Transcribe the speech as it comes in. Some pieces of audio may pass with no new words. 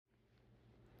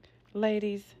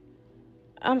Ladies,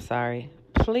 I'm sorry.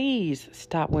 Please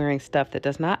stop wearing stuff that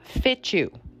does not fit you.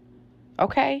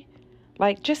 Okay?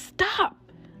 Like, just stop.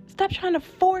 Stop trying to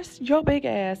force your big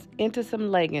ass into some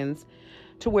leggings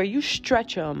to where you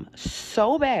stretch them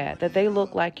so bad that they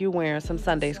look like you're wearing some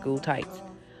Sunday school tights.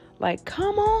 Like,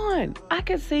 come on. I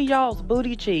can see y'all's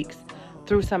booty cheeks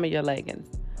through some of your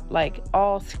leggings. Like,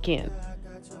 all skin.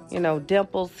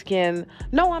 Dimples, skin.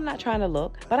 No, I'm not trying to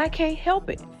look, but I can't help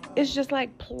it. It's just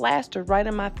like plastered right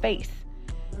in my face.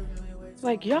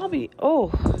 Like, y'all oh,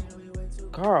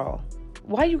 girl.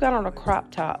 Why you got on a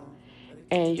crop top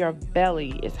and your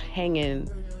belly is hanging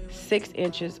 6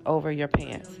 inches over your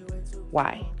pants?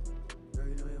 Why?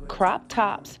 Crop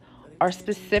tops are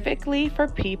specifically for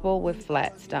people with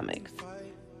flat stomachs.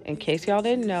 In case y'all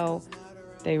didn't know,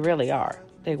 they really are.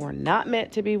 They were not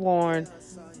meant to be worn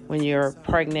when you're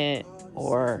pregnant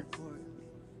or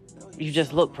you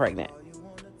just look pregnant.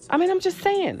 I mean, I'm just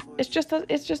saying, it's just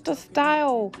a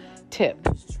style tip.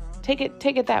 Take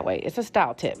it that way. It's a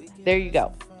style tip. There you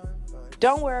go.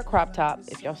 Don't wear a crop top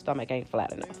if your stomach ain't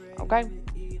flat enough, okay?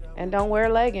 And don't wear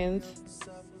leggings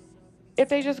if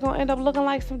they just gonna end up looking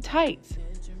like some tights,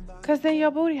 because then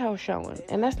your booty hole showing,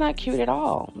 and that's not cute at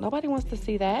all. Nobody wants to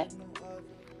see that.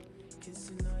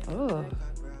 Ugh.